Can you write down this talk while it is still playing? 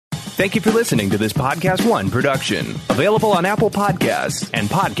Thank you for listening to this Podcast One production. Available on Apple Podcasts and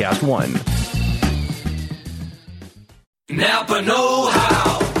Podcast One. Napa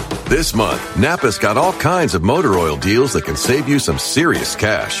know-how. This month, Napa's got all kinds of motor oil deals that can save you some serious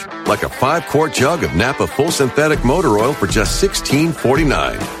cash. Like a 5-quart jug of Napa full synthetic motor oil for just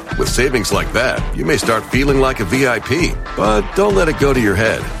 $16.49. With savings like that, you may start feeling like a VIP. But don't let it go to your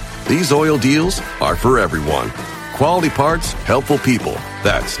head. These oil deals are for everyone. Quality parts, helpful people.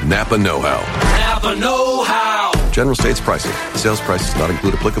 That's Napa know-how. Napa know-how. General States pricing. Sales prices not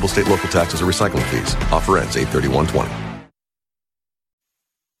include applicable state, local taxes, or recycling fees. Offer ends 8/31/20.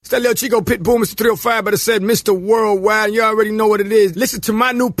 It's that little Chico Pitbull, Mr. 305, but I said Mr. Worldwide. You already know what it is. Listen to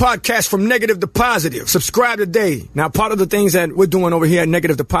my new podcast, From Negative to Positive. Subscribe today. Now, part of the things that we're doing over here at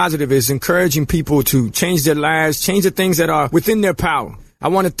Negative to Positive is encouraging people to change their lives, change the things that are within their power. I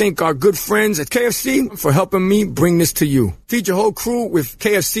want to thank our good friends at KFC for helping me bring this to you. Feed your whole crew with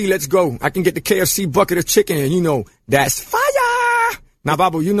KFC. Let's go. I can get the KFC bucket of chicken, and you know, that's fire. Now,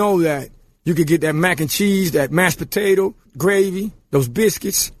 Babu, you know that you could get that mac and cheese, that mashed potato, gravy, those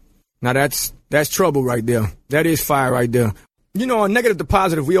biscuits. Now, that's trouble right there. That is fire right there. You know, on Negative to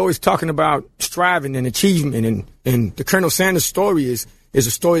Positive, we always talking about striving and achievement, and the Colonel Sanders story is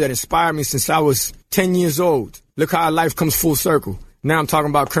a story that inspired me since I was 10 years old. Look how life comes full circle. Now I'm talking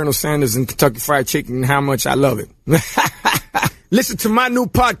about Colonel Sanders and Kentucky Fried Chicken and how much I love it. Listen to my new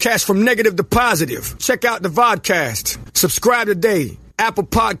podcast, From Negative to Positive. Check out the vodcast. Subscribe today. Apple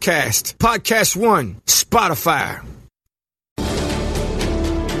Podcast, Podcast One, Spotify.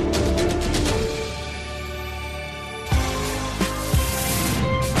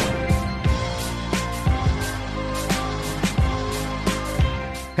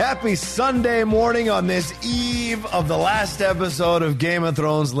 Happy Sunday morning on this eve of the last episode of Game of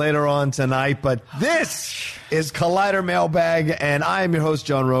Thrones later on tonight. But this is Collider Mailbag, and I am your host,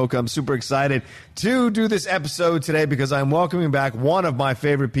 John Roca. I'm super excited to do this episode today because I'm welcoming back one of my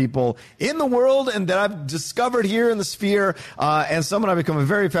favorite people in the world and that I've discovered here in the sphere, and someone I've become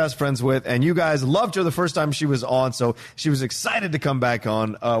very fast friends with. And you guys loved her the first time she was on, so she was excited to come back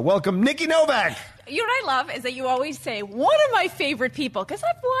on. Welcome, Nikki Novak. You know what I love is that you always say, one of my favorite people, because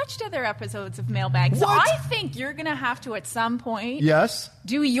I've watched other episodes of Mailbag. So I think you're going to have to, at some point,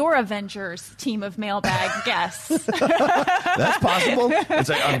 do your Avengers team of Mailbag guests. That's possible.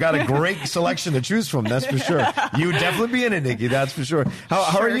 I've got a great selection to choose from, that's for sure. You would definitely be in it, Nikki, that's for sure.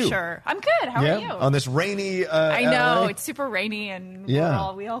 How are you? Sure. I'm good. How are you? On this rainy I know. LA? It's super rainy, and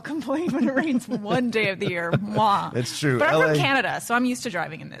we all complain when it rains one day of the year. Mwah. It's true. But I'm LA... from Canada, so I'm used to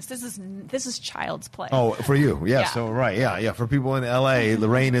driving in this. This is child's play. Oh, for you. Yeah. So, right. Yeah. For people in LA, the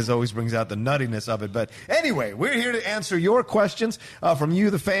rain always brings out the nuttiness of it. But anyway, we're here to answer your questions from you,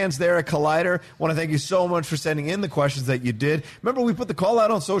 the fans there at Collider. Want to thank you so much for sending in the questions that you did. Remember, we put the call out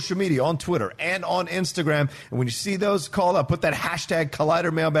on social media, on Twitter and on Instagram. And when you see those called out, put that hashtag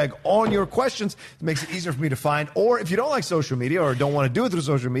Collider Mailbag on your questions. It makes it easier for me to find. Or if you don't like social media or don't want to do it through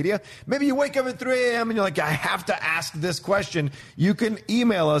social media, maybe you wake up at 3 a.m. and you're like, I have to ask this question. You can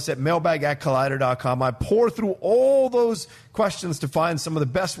email us at mailbag@collider.com. I pour through all those questions to find some of the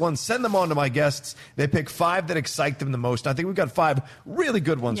best ones, send them on to my guests. They pick 5 that excite them the most. I think we've got 5 really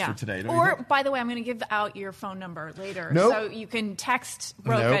good ones for today. Or, by the way, I'm going to give out your phone number later. Nope. So you can text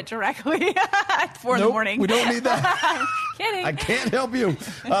Roca directly at 4 in the morning. We don't need that. Kidding. I can't help you.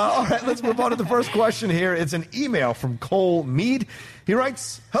 All right, let's move on to the first question here. It's an email from Cole Mead. He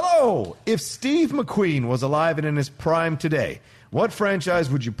writes, Hello, if Steve McQueen was alive and in his prime today, what franchise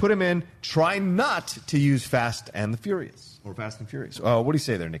would you put him in? Try not to use Fast and the Furious. Or Fast and Furious. What do you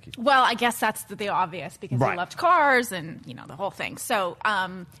say there, Nikki? Well, I guess that's the obvious because he loved cars and, the whole thing. So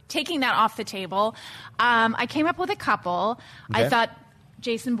taking that off the table, I came up with a couple. Okay. I thought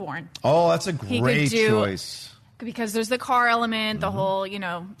Jason Bourne. Oh, that's a great choice. Because there's the car element, the whole,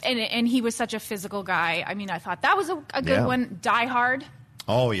 and he was such a physical guy. I mean, I thought that was a good one. Die Hard.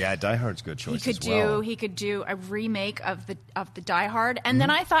 Oh yeah, Die Hard's a good choice. He could do a remake of the Die Hard, and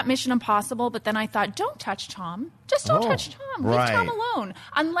then I thought Mission Impossible, but then I thought, don't touch Tom. Just don't touch Tom. Leave Tom alone,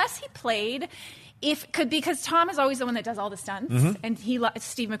 unless he played. Because Tom is always the one that does all the stunts, and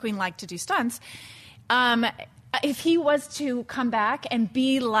Steve McQueen liked to do stunts. If he was to come back and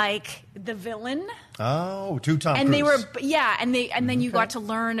be like the villain. Oh, to Tom Cruise. And they were, and then you got to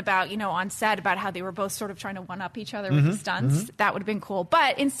learn about, on set about how they were both sort of trying to one up each other with the stunts. That would have been cool.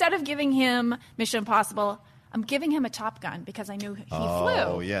 But instead of giving him Mission Impossible, I'm giving him a Top Gun because I knew he flew.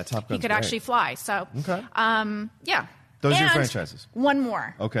 Oh, yeah, Top Gun's He could actually fly. So, okay. yeah. Those are your franchises. One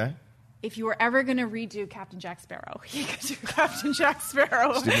more. Okay. if you were ever going to redo Captain Jack Sparrow, you could do Captain Jack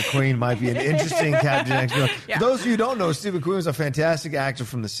Sparrow. Steve McQueen might be an interesting Captain Jack Sparrow. Yeah. For those of you who don't know, Steve McQueen was a fantastic actor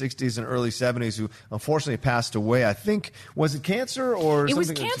from the 60s and early 70s who unfortunately passed away. I think, was it cancer or it something?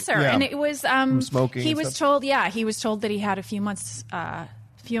 Was cancer, and it was smoking. He was told that he had a few months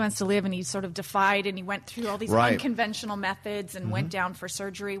to live, and he sort of defied, and he went through all these unconventional methods and went down for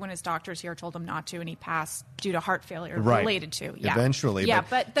surgery when his doctors here told him not to, and he passed due to heart failure related to. Yeah. Eventually. Yeah,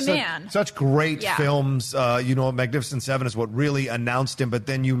 but the man. Such great films. Magnificent Seven is what really announced him, but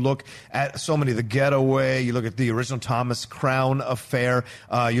then you look at so many, The Getaway, you look at the original Thomas Crown Affair,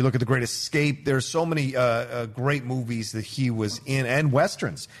 you look at The Great Escape. There's so many great movies that he was in, and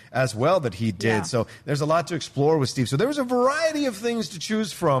Westerns as well that he did. Yeah. So there's a lot to explore with Steve. So there was a variety of things to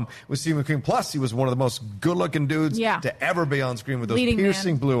choose from with Steve McQueen. Plus, he was one of the most good-looking dudes to ever be on screen with those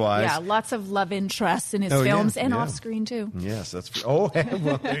piercing blue eyes. Yeah, lots of love interests in his films and off screen too. Yes, that's well, there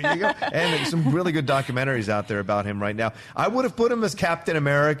you go. And there's some really good documentaries out there about him right now. I would have put him as Captain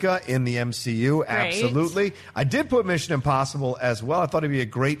America in the MCU. Absolutely. I did put Mission Impossible as well. I thought he'd be a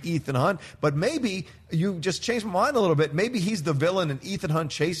great Ethan Hunt, but maybe you just changed my mind a little bit. Maybe he's the villain and Ethan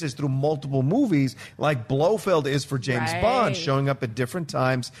Hunt chases through multiple movies like Blofeld is for James Bond, showing up at different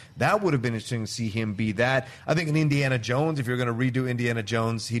times. That would have been interesting to see him be that. I think in Indiana Jones, if you're going to redo Indiana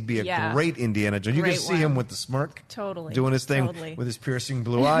Jones, he'd be a great Indiana Jones. You can see him with the smirk. Totally. Doing his thing with his piercing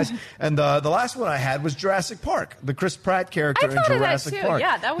blue eyes. And the last one I had was Jurassic Park, the Chris Pratt character in Jurassic Park.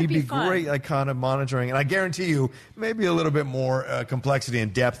 Yeah, that would be fun. Great, like kind of monitoring. And I guarantee you, maybe a little bit more complexity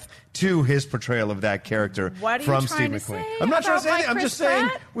and depth to his portrayal of that character from Steve McQueen. I'm not trying to say anything. I'm just saying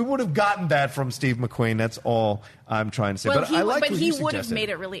we would have gotten that from Steve McQueen. That's all I'm trying to say. Well, but he would have made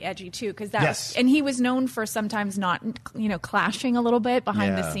it really edgy too, because and he was known for sometimes not, clashing a little bit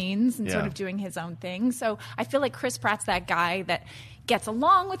behind the scenes and sort of doing his own thing. So I feel like Chris Pratt's that guy that gets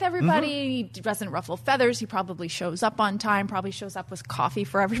along with everybody. He doesn't ruffle feathers. He probably shows up on time, probably shows up with coffee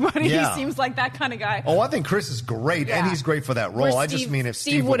for everybody. He seems like that kind of guy. Oh, I think Chris is great, and he's great for that role. I just mean if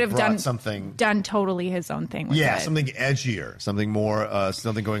Steve would have done totally his own thing with it. Something edgier, something more,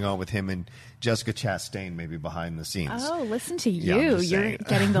 something going on with him and Jessica Chastain maybe behind the scenes. Oh, listen to you.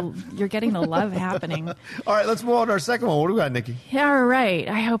 You're getting the love happening. All right, let's move on to our second one. What do we got, Nikki? All right.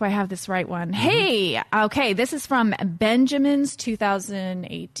 I hope I have this right one. Hey, okay. This is from Benjamin's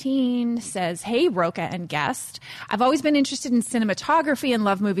 2018. Says, hey, Roca and guest. I've always been interested in cinematography and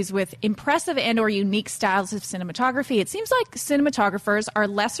love movies with impressive and or unique styles of cinematography. It seems like cinematographers are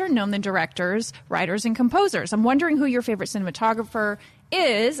lesser known than directors, writers, and composers. I'm wondering who your favorite cinematographer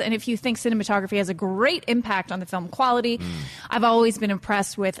is, and if you think cinematography has a great impact on the film quality. I've always been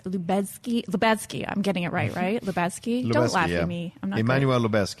impressed with Lubezki. I'm getting it right? Lubezki? Don't laugh at me. I'm not Emmanuel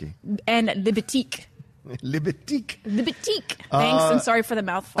Lubezki. And Libatique. Libatique. Thanks, and sorry for the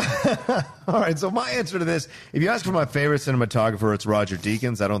mouthful. All right, so my answer to this, if you ask for my favorite cinematographer, it's Roger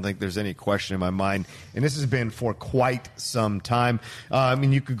Deakins. I don't think there's any question in my mind, and this has been for quite some time.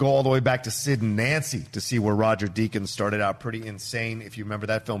 You could go all the way back to Sid and Nancy to see where Roger Deakins started out pretty insane, if you remember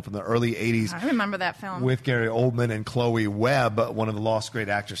that film from the early 80s. I remember that film. With Gary Oldman and Chloe Webb, one of the lost great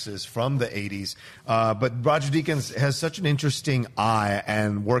actresses from the 80s. But Roger Deakins has such an interesting eye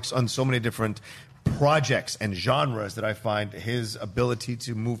and works on so many different projects and genres that I find his ability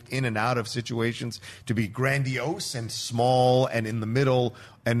to move in and out of situations to be grandiose and small and in the middle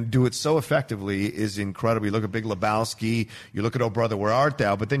and do it so effectively is incredible. You look at Big Lebowski, you look at Oh Brother, Where Art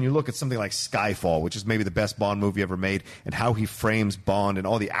Thou, but then you look at something like Skyfall, which is maybe the best Bond movie ever made, and how he frames Bond and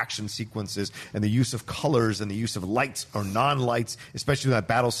all the action sequences and the use of colors and the use of lights or non-lights, especially that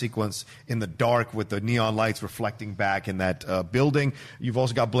battle sequence in the dark with the neon lights reflecting back in that building. You've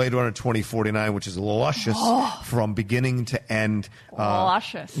also got Blade Runner 2049, which is luscious from beginning to end.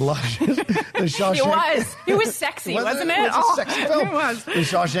 Luscious. It was sexy, wasn't it? It was a sexy film. It was.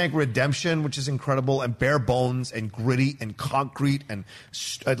 The Shawshank Redemption, which is incredible, and bare bones and gritty and concrete and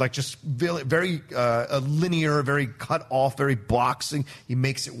just very linear, very cut off, very boxing. He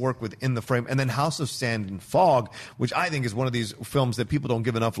makes it work within the frame. And then House of Sand and Fog, which I think is one of these films that people don't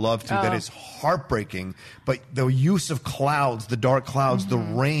give enough love to, that is heartbreaking. But the use of clouds, the dark clouds, the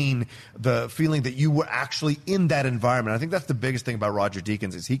rain, the feeling that you were actually in that environment. I think that's the biggest thing about Roger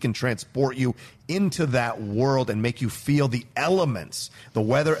Deakins is he can transport you into that world and make you feel the elements, the the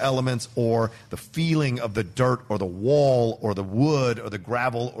weather elements or the feeling of the dirt or the wall or the wood or the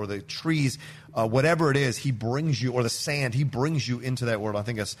gravel or the trees, whatever it is, he brings you, or the sand, he brings you into that world. I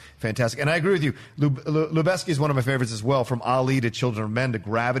think that's fantastic. And I agree with you. Lubeski is one of my favorites as well, from Ali to Children of Men to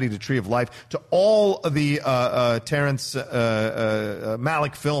Gravity to Tree of Life to all of the Terrence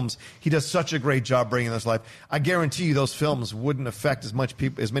Malick films. He does such a great job bringing those to life. I guarantee you those films wouldn't affect as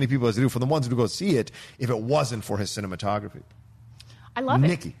many people as they do for the ones who go see it if it wasn't for his cinematography. I love it.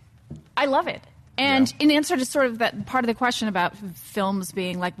 Nikki. I love it. And in answer to sort of that part of the question about films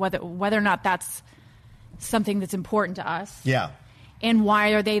being like whether or not that's something that's important to us. Yeah. And why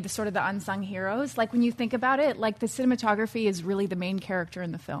are they the sort of the unsung heroes? Like when you think about it, like the cinematography is really the main character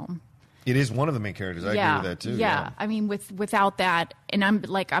in the film. It is one of the main characters. I agree with that too. Yeah. I mean, without that, and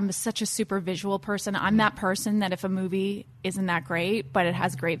I'm such a super visual person. I'm that person that if a movie isn't that great, but it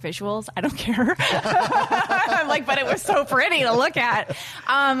has great visuals, I don't care. I'm like, but it was so pretty to look at.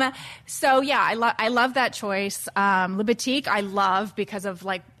 So yeah, I love that choice. Le Boutique, I love because of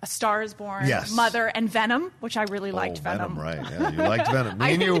like A Star Is Born, yes. Mother, and Venom, which I really liked. Venom, right? Yeah, you liked Venom.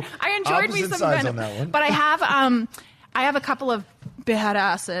 Me and you, I enjoyed me some Venom on that one. But I have a couple of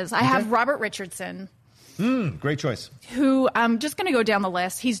badasses. I have Robert Richardson. Great choice. Who I'm just going to go down the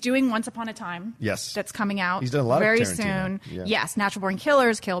list. He's doing Once Upon a Time. Yes. That's coming out. He's done a lot very of Tarantino. soon. Yeah. Yes. Natural Born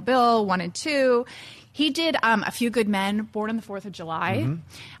Killers, Kill Bill 1 and 2. He did A Few Good Men, Born on the 4th of July.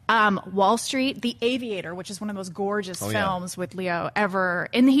 Wall Street, The Aviator, which is one of those gorgeous films with Leo ever.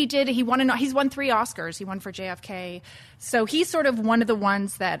 And he's won 3 Oscars. He won for JFK. So he's sort of one of the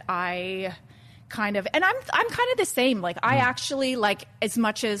ones that I kind of, and I'm kind of the same. Like I actually, like, as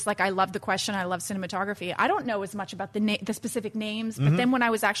much as like I love the question, I love cinematography, I don't know as much about the specific names, but then when I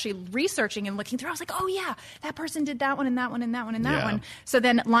was actually researching and looking through, I was like, oh yeah, that person did that one and that one and that one and that one. So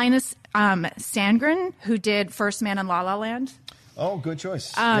then Linus Sandgren, who did First Man and La La Land. Oh, good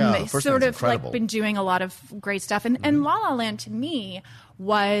choice. Sort of like been doing a lot of great stuff. And La La Land to me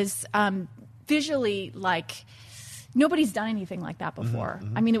was visually like, nobody's done anything like that before.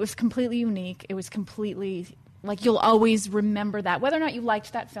 I mean, it was completely unique. It was completely, like, you'll always remember that. Whether or not you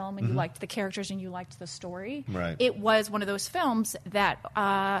liked that film and you liked the characters and you liked the story, it was one of those films that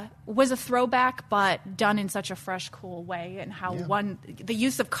was a throwback, but done in such a fresh, cool way. And how the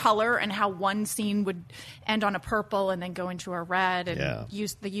use of color and how one scene would end on a purple and then go into a red, and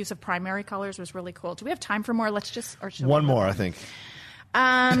the use of primary colors was really cool. Do we have time for more? One more, I think.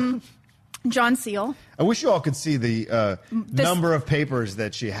 John Seal. I wish you all could see the number of papers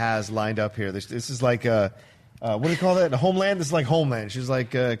that she has lined up here. This is like what do you call that? Homeland? This is like Homeland. She's like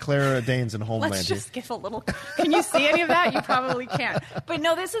Clara Danes in Homeland. Let's just give a little. Can you see any of that? You probably can't. But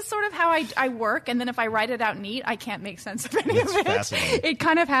no, this is sort of how I work. And then if I write it out neat, I can't make sense of any of it. It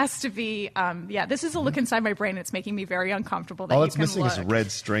kind of has to be. This is a look inside my brain. It's making me very uncomfortable. That all it's missing is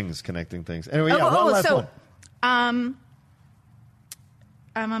red strings connecting things. Anyway, one last one.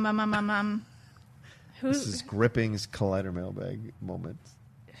 This is Gripping's Collider Mailbag moment.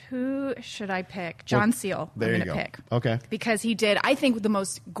 Who should I pick? John Seal. There I'm you go. Pick. Okay. Because he did, I think, the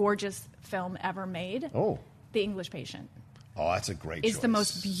most gorgeous film ever made. Oh. The English Patient. Oh, that's a great choice. It's the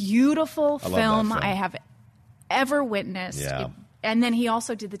most beautiful film I have ever witnessed. Yeah. And then he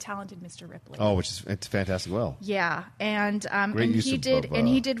also did The Talented Mr. Ripley. Oh, it's fantastic. Well. Yeah, and he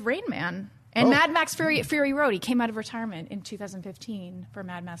did Rain Man. And Mad Max Fury Road. He came out of retirement in 2015 for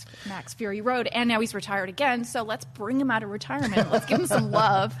Mad Max Fury Road, and now he's retired again. So let's bring him out of retirement. Let's give him some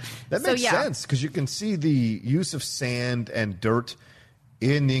love. That makes sense, because you can see the use of sand and dirt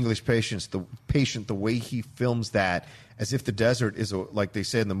in The English Patient, the way he films that, as if the desert is, like they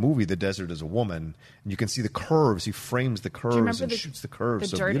say in the movie, the desert is a woman. And you can see the curves. He frames the curves and shoots the curves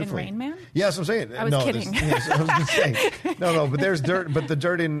so beautifully. The dirt in Rain Man? Yeah, that's what I'm saying. I was kidding. I was just saying. No, but there's dirt, but the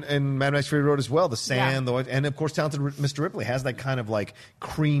dirt in Mad Max Fury Road as well. The sand, and of course, Talented Mr. Ripley has that kind of like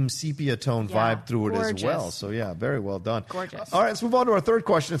cream sepia tone vibe through it as well. So yeah, very well done. Gorgeous. All right, let's move on to our third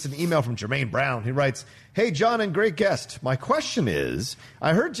question. It's an email from Jermaine Brown. He writes, "Hey, John and great guest. My question is,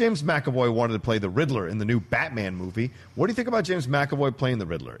 I heard James McAvoy wanted to play the Riddler in the new Batman movie. What do you think about James McAvoy playing the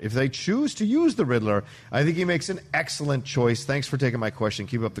Riddler? If they choose to use the Riddler, I think he makes an excellent choice. Thanks for taking my question.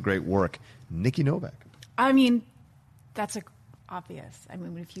 Keep up the great work. Nikki Novak." I mean, that's obvious. I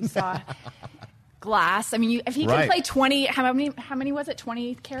mean, if you saw Glass, I mean, if he can play 20, how many was it?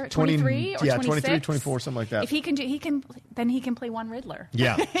 23 or 26? Yeah, 23, 24, something like that. If he can then he can play one Riddler.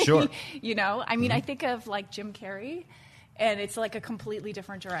 Yeah, sure. I mean, I think of like Jim Carrey, and it's like a completely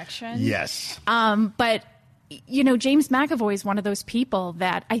different direction. Yes. But James McAvoy is one of those people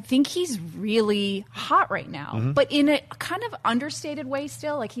that I think he's really hot right now, but in a kind of understated way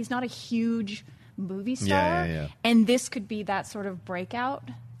still. Like, he's not a huge movie star. And this could be that sort of breakout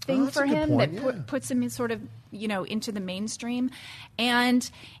thing for him that puts him in sort of, into the mainstream. And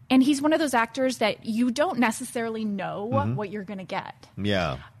he's one of those actors that you don't necessarily know what you're going to get.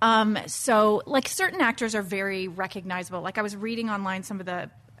 Yeah. So like certain actors are very recognizable. Like I was reading online some of the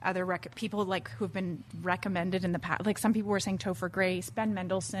other people like who've been recommended in the past. Like some people were saying Topher Grace, Ben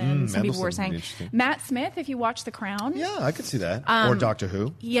Mendelsohn. Some people were saying Matt Smith. If you watch The Crown, I could see that. Or Doctor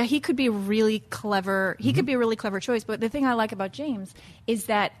Who. Yeah, he could be a really clever. He could be a really clever choice. But the thing I like about James is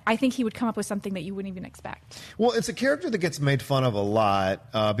that I think he would come up with something that you wouldn't even expect. Well, it's a character that gets made fun of a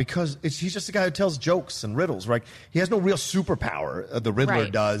lot because he's just a guy who tells jokes and riddles. Right? He has no real superpower. The Riddler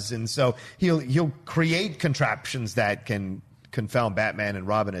does, and so he'll create contraptions that can confound Batman and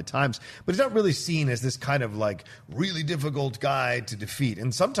Robin at times, but he's not really seen as this kind of like really difficult guy to defeat.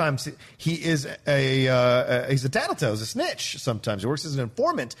 And sometimes he is he's a tattletale, he's a snitch. Sometimes he works as an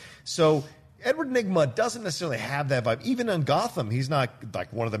informant. So Edward Nygma doesn't necessarily have that vibe. Even in Gotham, he's not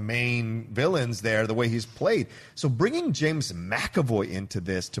like one of the main villains there, the way he's played. So bringing James McAvoy into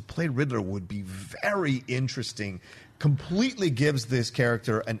this to play Riddler would be very interesting. Completely gives this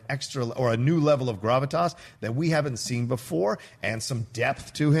character an extra or a new level of gravitas that we haven't seen before and some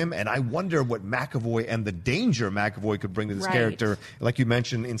depth to him. And I wonder what McAvoy and the danger McAvoy could bring to this character. Like you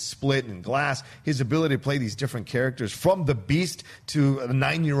mentioned in Split and Glass, his ability to play these different characters from the Beast to a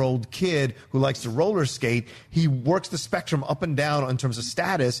 9-year-old kid who likes to roller skate. He works the spectrum up and down in terms of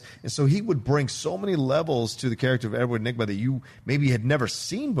status. And so he would bring so many levels to the character of Edward Nygma that you maybe had never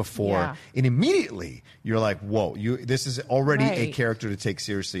seen before. Yeah. And immediately you're like, whoa, this is already a character to take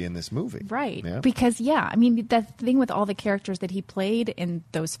seriously in this movie. Right. Yeah. Because, I mean, the thing with all the characters that he played in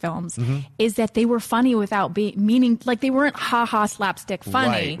those films is that they were funny without meaning, like they weren't ha-ha slapstick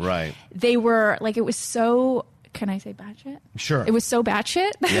funny. Right. They were, like, it was so... Can I say batshit? Sure. It was so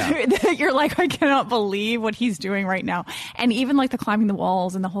batshit that you're like, I cannot believe what he's doing right now. And even like the climbing the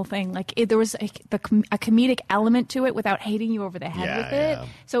walls and the whole thing, like there was a comedic element to it without hitting you over the head with it.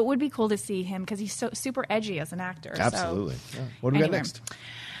 So it would be cool to see him because he's so super edgy as an actor. Absolutely. So, What do we got next?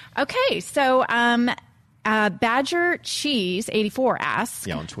 Okay, so Badger Cheese 84 asks.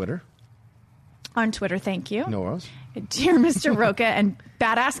 Yeah, on Twitter. On Twitter, thank you. No worries. Dear Mr. Roca and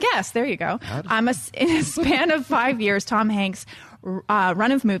badass guest, there you go. In a span of 5 years, Tom Hanks'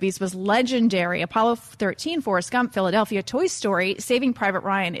 run of movies was legendary. Apollo 13, Forrest Gump, Philadelphia, Toy Story, Saving Private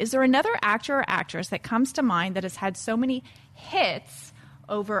Ryan. Is there another actor or actress that comes to mind that has had so many hits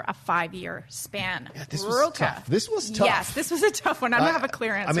over a 5-year span? Yeah, this was tough. This was tough. Yes, this was a tough one. I don't have a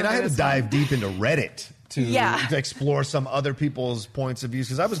clear answer. I mean, I had to dive deep into Reddit to explore some other people's points of views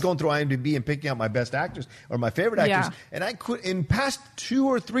because I was going through IMDb and picking out my best actors or my favorite actors, and I could in past 2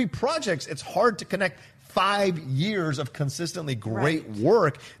 or 3 projects, it's hard to connect 5 years of consistently great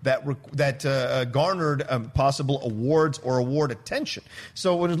work that garnered possible awards or award attention.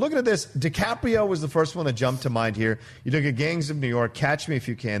 So when I was looking at this, DiCaprio was the first one that jumped to mind here. You look at Gangs of New York, Catch Me If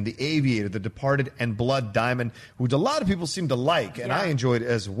You Can, The Aviator, The Departed, and Blood Diamond, which a lot of people seem to like, and I enjoyed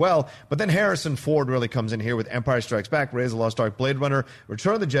as well. But then Harrison Ford really comes in here with Empire Strikes Back, Raiders of the Lost Ark, Blade Runner,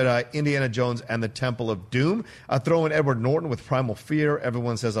 Return of the Jedi, Indiana Jones, and The Temple of Doom. I throw in Edward Norton with Primal Fear,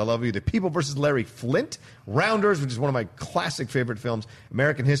 Everyone Says I Love You, The People vs. Larry Flint, Rounders, which is one of my classic favorite films,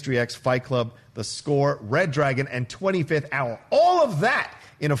 American History X, Fight Club, The Score, Red Dragon, and 25th Hour. All of that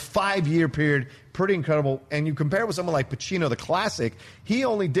in a 5-year period. Pretty incredible. And you compare it with someone like Pacino, the classic. He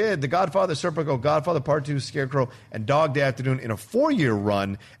only did The Godfather, Serpico, Godfather Part 2, Scarecrow, and Dog Day Afternoon in a 4-year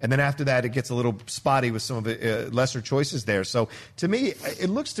run. And then after that, it gets a little spotty with some of the lesser choices there. So to me, it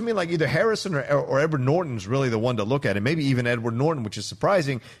looks to me like either Harrison or Edward Norton is really the one to look at. And maybe even Edward Norton, which is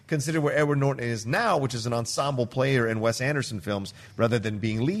surprising, considering where Edward Norton is now, which is an ensemble player in Wes Anderson films rather than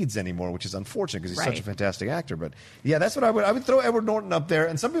being leads anymore, which is unfortunate because he's such a fantastic actor. But yeah, that's what I would throw Edward Norton up there.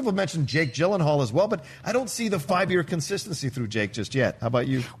 And some people mentioned Jake Gyllenhaal as well, but I don't see the 5-year consistency through Jake just yet. How about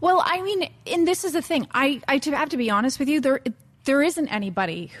you? Well, I mean, and this is the thing. I have to be honest with you. There isn't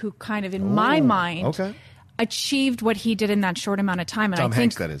anybody who kind of, in my mind, achieved what he did in that short amount of time. And Tom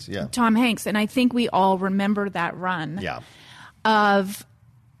Hanks, that is, yeah. Tom Hanks. And I think we all remember that run of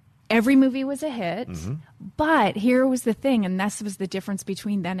every movie was a hit. But here was the thing, and this was the difference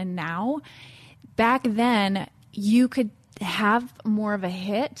between then and now. Back then, you could have more of a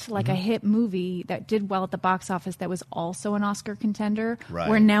hit, like a hit movie that did well at the box office that was also an Oscar contender,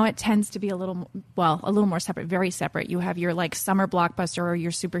 where now it tends to be a little more separate, very separate. You have your like summer blockbuster or your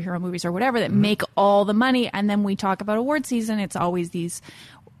superhero movies or whatever that make all the money, and then we talk about award season, it's always these,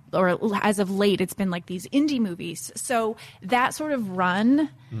 or as of late, it's been like these indie movies. So that sort of run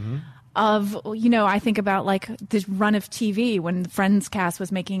I think about like the run of TV when the Friends cast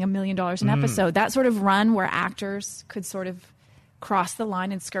was making $1 million an episode. That sort of run where actors could sort of cross the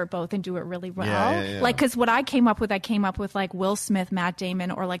line and skirt both and do it really well. Yeah. Like, because what I came up with like Will Smith, Matt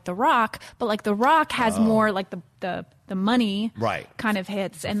Damon, or like The Rock. But like The Rock has more like the money kind of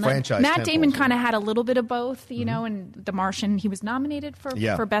hits, and like Matt Damon kind of had a little bit of both, you know. And The Martian, he was nominated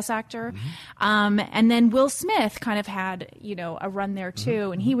for Best Actor, and then Will Smith kind of had a run there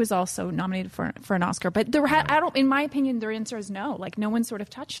too, and he was also nominated for an Oscar. But in my opinion, their answer is no. Like no one sort of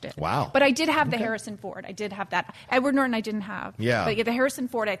touched it. Wow. But I did have the Harrison Ford. I did have that. Edward Norton I didn't have. Yeah. But the Harrison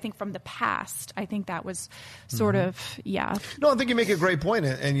Ford, I think from the past, I think that was sort of No, I think you make a great point,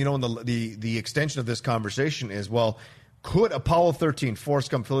 and in the extension of this conversation is, well, could Apollo 13,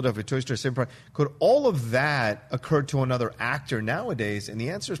 Forrest Gump, Philadelphia, Toy Story, Saving Private, could all of that occur to another actor nowadays? And the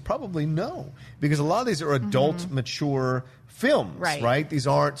answer is probably no, because a lot of these are adult, mature films, right? These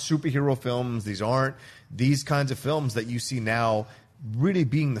aren't superhero films. These aren't these kinds of films that you see now really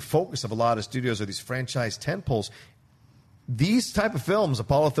being the focus of a lot of studios or these franchise tentpoles. These type of films,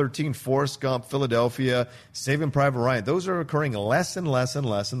 Apollo 13, Forrest Gump, Philadelphia, Saving Private Ryan, those are occurring less and less and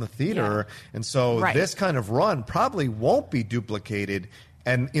less in the theater. Yeah. And so this kind of run probably won't be duplicated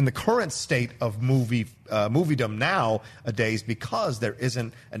and in the current state of moviedom nowadays, because there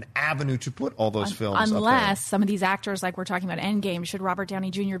isn't an avenue to put all those films unless some of these actors, like we're talking about Endgame, should Robert Downey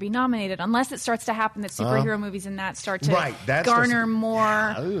Jr. be nominated, unless it starts to happen that superhero movies and that start to garner more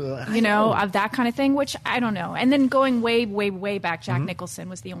of that kind of thing, which I don't know. And then going way, way, way back, Jack Nicholson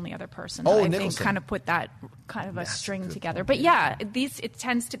was the only other person that I think kind of put that kind of a string together. But it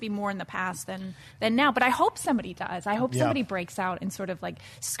tends to be more in the past than now. But I hope somebody does. I hope somebody breaks out and sort of like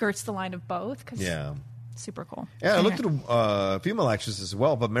skirts the line of both. Super cool. Yeah, I looked at female actresses as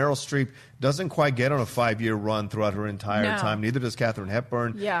well, but Meryl Streep doesn't quite get on a 5-year run throughout her entire time. Neither does Katharine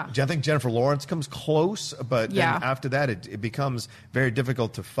Hepburn. Yeah. I think Jennifer Lawrence comes close, but then after that, it becomes very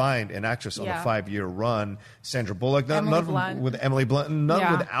difficult to find an actress on a 5-year run. Sandra Bullock, none with Emily Blunt,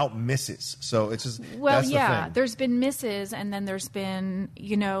 none without misses. So it's just that's the thing. There's been misses, and then there's been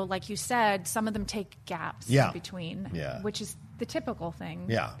like you said, some of them take gaps in between, which is the typical thing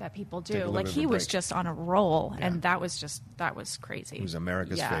that people do. Like he was just on a roll, and that was crazy. He was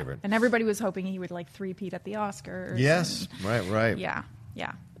America's favorite, and everybody was hoping he would like three-peat at the Oscars. Yes, right. Yeah.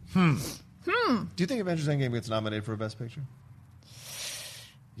 Do you think Avengers Endgame gets nominated for a Best Picture?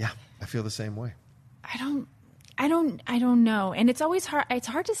 Yeah, I feel the same way. I don't know, and it's always hard. It's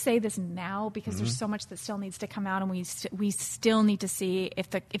hard to say this now because there's so much that still needs to come out, and we still need to see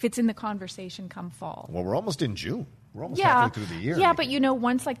if it's in the conversation come fall. Well, we're almost in June. We're almost halfway through the year. Yeah, but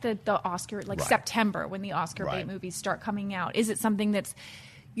once like the Oscar, like September, when the Oscar bait movies start coming out, is it something that's,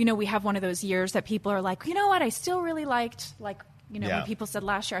 we have one of those years that people are like, you know what, I still really liked, like, when people said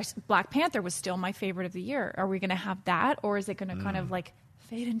last year, Black Panther was still my favorite of the year. Are we going to have that, or is it going to kind of like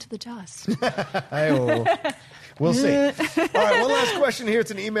fade into the dust? We'll see. All right, one last question here.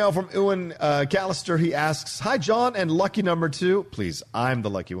 It's an email from Ewan Callister. He asks, "Hi, John and lucky number 2." Please, I'm the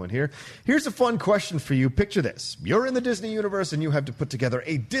lucky one here. Here's a fun question for you. Picture this. You're in the Disney universe, and you have to put together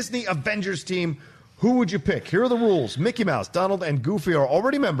a Disney Avengers team. Who would you pick? Here are the rules. Mickey Mouse, Donald, and Goofy are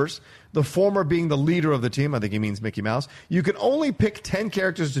already members, the former being the leader of the team. I think he means Mickey Mouse. You can only pick 10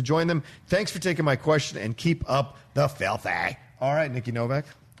 characters to join them. Thanks for taking my question, and keep up the filthy. All right, Nikki Novak.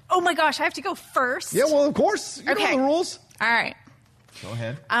 Oh my gosh, I have to go first. Yeah, well, of course. You know the rules. All right. Go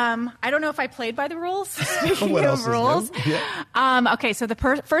ahead. I don't know if I played by the rules. Speaking what of else rules. Is new? Yeah. Okay, so the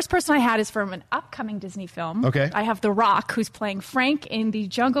first person I had is from an upcoming Disney film. Okay. I have The Rock, who's playing Frank in the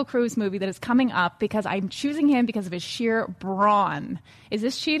Jungle Cruise movie that is coming up, because I'm choosing him because of his sheer brawn. Is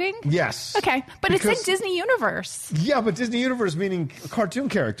this cheating? Yes. Okay, but it's in Disney Universe. Yeah, but Disney Universe meaning cartoon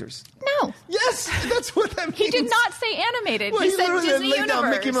characters. No. Yes, that's what that means. He did not say animated. Well, he said Disney laid Universe. Down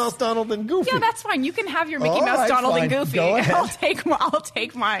Mickey Mouse, Donald, and Goofy. Yeah, that's fine. You can have your Mickey Mouse, right, Donald, fine. and Goofy. Go ahead. I'll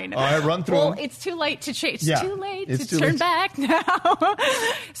take mine. All right, run through Well, them. it's too late to change. Yeah, It's too late it's to too turn late. back now.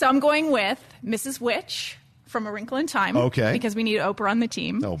 So I'm going with Mrs. Witch from A Wrinkle in Time. Okay. Because we need Oprah on the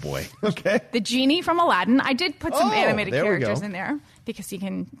team. Oh, boy. Okay. The genie from Aladdin. I did put some animated there we characters go. in there because he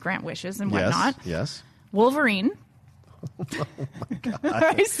can grant wishes and whatnot. Yes. Wolverine. Oh, my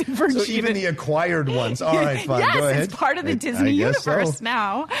God. Super So cheated. even the acquired ones. All right, fine. Yes, Go ahead. it's part of the Disney I guess universe so.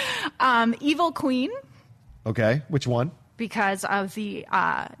 now. Evil Queen. Okay. Which one? Because of the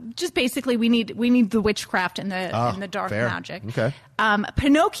just basically we need the witchcraft and the dark fair. magic. Okay.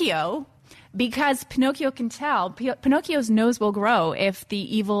 Pinocchio, Because Pinocchio can tell. Pinocchio's nose will grow if the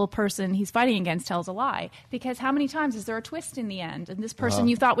evil person he's fighting against tells a lie. Because how many times is there a twist in the end? And this person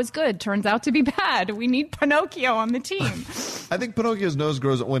you thought was good turns out to be bad. We need Pinocchio on the team. I think Pinocchio's nose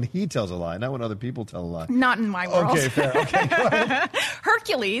grows when he tells a lie, not when other people tell a lie. Not in my world. Okay, fair. Okay, go ahead.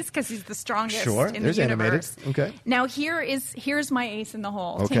 Hercules, because he's the strongest in there's the universe. Animated. Okay. Now here's my ace in the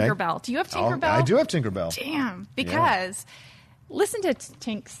hole, Okay. Tinkerbell. Do you have Tinkerbell? I do have Tinkerbell. Damn, because listen to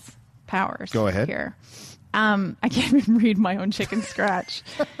Tink's powers. Go ahead. Here. I can't even read my own chicken scratch.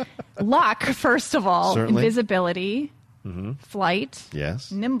 Luck, first of all. Certainly. Invisibility. Flight.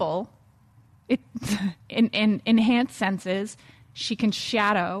 Yes. Nimble. Enhanced senses. She can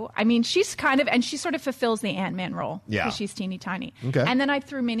shadow. I mean, she's and she sort of fulfills the Ant-Man role. Yeah. Because she's teeny tiny. Okay. And then I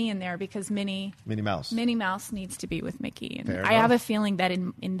threw Minnie in there because Minnie Mouse needs to be with Mickey. And Fair I have enough. a feeling that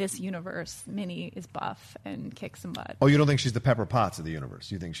in this universe, Minnie is buff and kicks some butt. Oh, you don't think she's the Pepper Potts of the universe?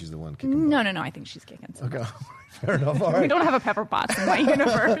 You think she's the one kicking butt? No. I think she's kicking some butt. Okay. Fair enough. All right. We don't have a Pepper Potts in my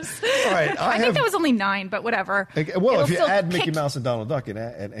universe. All right. I think that was only 9, but whatever. Okay, well, It'll if you still add Mickey kick- Mouse and Donald Duck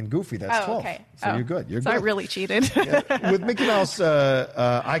and Goofy, that's 12. Okay. So you're good. You're so good. I really cheated. With Mickey Mouse,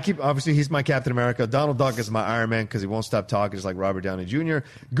 obviously he's my Captain America. Donald Duck is my Iron Man because he won't stop talking, just like Robert Downey Jr.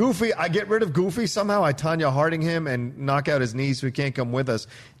 Goofy, I get rid of Goofy. Somehow I Tanya Harding him and knock out his knees so he can't come with us.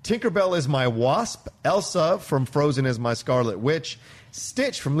 Tinkerbell is my Wasp. Elsa from Frozen is my Scarlet Witch.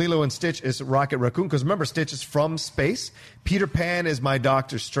 Stitch from Lilo and Stitch is Rocket Raccoon, because remember, Stitch is from space. Peter Pan is my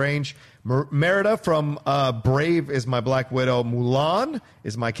Doctor Strange. Merida from Brave is my Black Widow. Mulan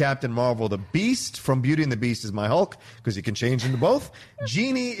is my Captain Marvel. The Beast from Beauty and the Beast is my Hulk, because he can change into both.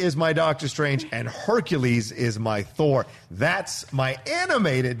 Genie is my Doctor Strange, and Hercules is my Thor. That's my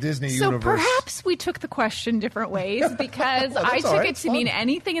animated Disney universe. So perhaps we took the question different ways, because Well, I that's all took right. it to mean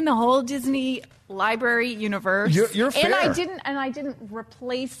anything in the whole Disney library universe. You're fair. And I didn't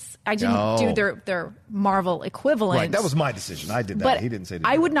replace. I didn't do their Marvel equivalent. Right, that was my decision. I did that. But He didn't say that.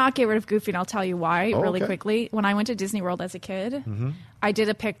 I would not get rid of Goofy, and I'll tell you why really okay. quickly. When I went to Disney World as a kid, I did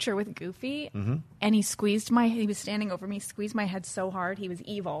a picture with Goofy, and he was standing over me, squeezed my head so hard, he was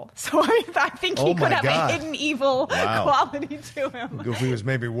evil. So I think he Oh could my have God. a hidden evil Wow. quality to him. Goofy was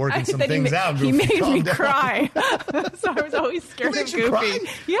maybe working some That things out. He Goofy, made calm me down. cry. So I was always scared He of made you Goofy. cry?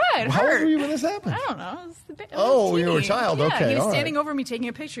 Yeah, it How hurt. old were you when this happened? I don't know. It was a bit, Oh, you were a teeny. child. Yeah, Okay, he was all right. standing over me taking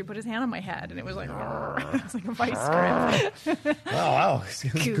a picture. He put his hand on my head, and it was like, it was like a vice grip. Wow.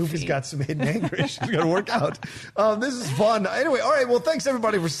 Goofy's got some hidden anger issues. Got to work out. This is fun. Anyway, all right. Well, thanks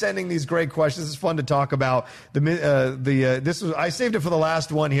everybody for sending these great questions. It's fun to talk about. I saved it for the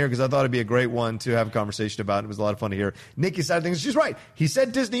last one here because I thought it'd be a great one to have a conversation about. It was a lot of fun to hear Nikki's side of things. She's right. He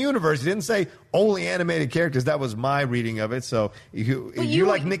said Disney Universe. He didn't say only animated characters. That was my reading of it. So you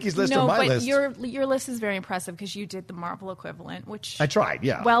like Nikki's list or my list? Your list is very impressive because you did the Marvel equivalent, which I tried.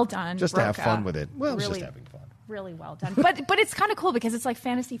 Yeah. well done. Just to have Broca. fun with it. Well, really, it's just having fun. Really well done. But it's kind of cool because it's like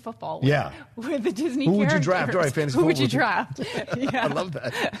fantasy football. With the Disney Who would you characters. draft? All right, fantasy Who would football. you draft? Yeah. I love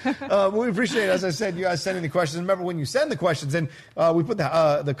that. We appreciate, as I said, you guys sending the questions. Remember, when you send the questions in, we put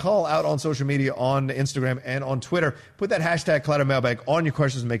the call out on social media, on Instagram and on Twitter. Put that hashtag Collider Mailbag on your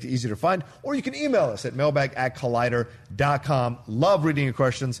questions and make it easy to find. Or you can email us at mailbag@collider.com. Love reading your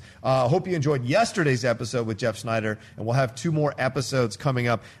questions. Hope you enjoyed yesterday's episode with Jeff Snyder. And we'll have 2 more episodes coming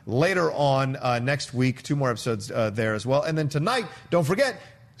up later on next week. 2 more episodes there as well. And then tonight, don't forget,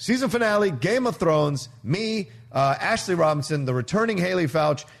 season finale, Game of Thrones, me, Ashley Robinson, the returning Haley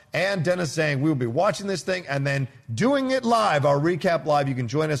Fouch, and Dennis Zhang. We will be watching this thing and then doing it live, our recap live. You can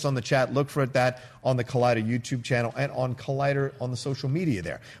join us on the chat. Look for that on the Collider YouTube channel and on Collider on the social media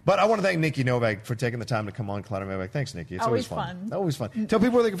there. But I want to thank Nikki Novak for taking the time to come on Collider Mailbag. Thanks, Nikki. It's always fun. Always fun. Tell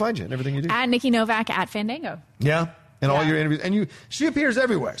people where they can find you and everything you do. At Nikki Novak at Fandango. Yeah. And all your interviews. And she appears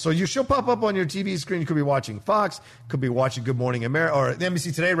everywhere. So she'll pop up on your TV screen. You could be watching Fox, could be watching Good Morning America, or the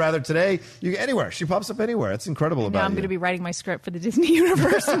NBC Today, rather, today. Anywhere. She pops up anywhere. It's incredible about Now I'm going to be writing my script for the Disney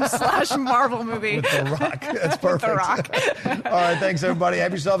Universe / Marvel movie. With The Rock. That's perfect. The Rock. All right, thanks, everybody.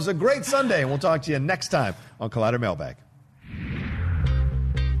 Have yourselves a great Sunday, and we'll talk to you next time on Collider Mailbag.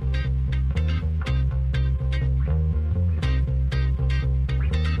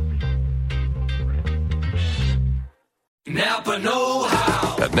 Napa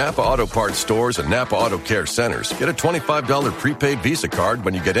know-how. At Napa Auto Parts stores and Napa Auto Care centers, get a $25 prepaid Visa card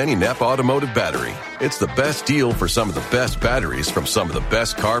when you get any Napa Automotive battery. It's the best deal for some of the best batteries from some of the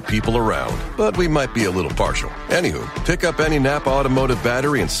best car people around. But we might be a little partial. Anywho, pick up any Napa Automotive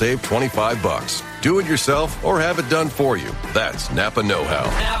battery and save $25. Do it yourself or have it done for you. That's Napa know-how.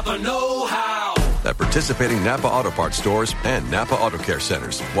 Napa know-how. At participating Napa Auto Parts stores and Napa Auto Care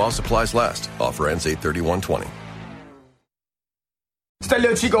centers while supplies last. Offer ends 8/31/20. It's that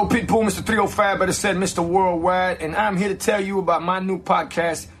little Chico Pitbull, Mr. 305, better said Mr. Worldwide, and I'm here to tell you about my new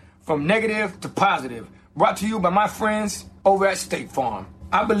podcast, From Negative to Positive, brought to you by my friends over at State Farm.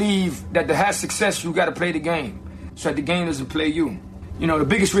 I believe that to have success, you got to play the game, so that the game doesn't play you. You know, the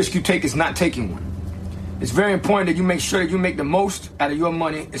biggest risk you take is not taking one. It's very important that you make sure that you make the most out of your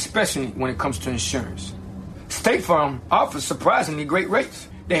money, especially when it comes to insurance. State Farm offers surprisingly great rates.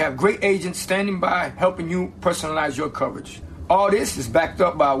 They have great agents standing by helping you personalize your coverage. All this is backed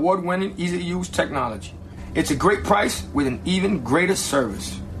up by award-winning, easy-to-use technology. It's a great price with an even greater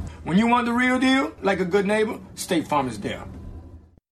service. When you want the real deal, like a good neighbor, State Farm is there.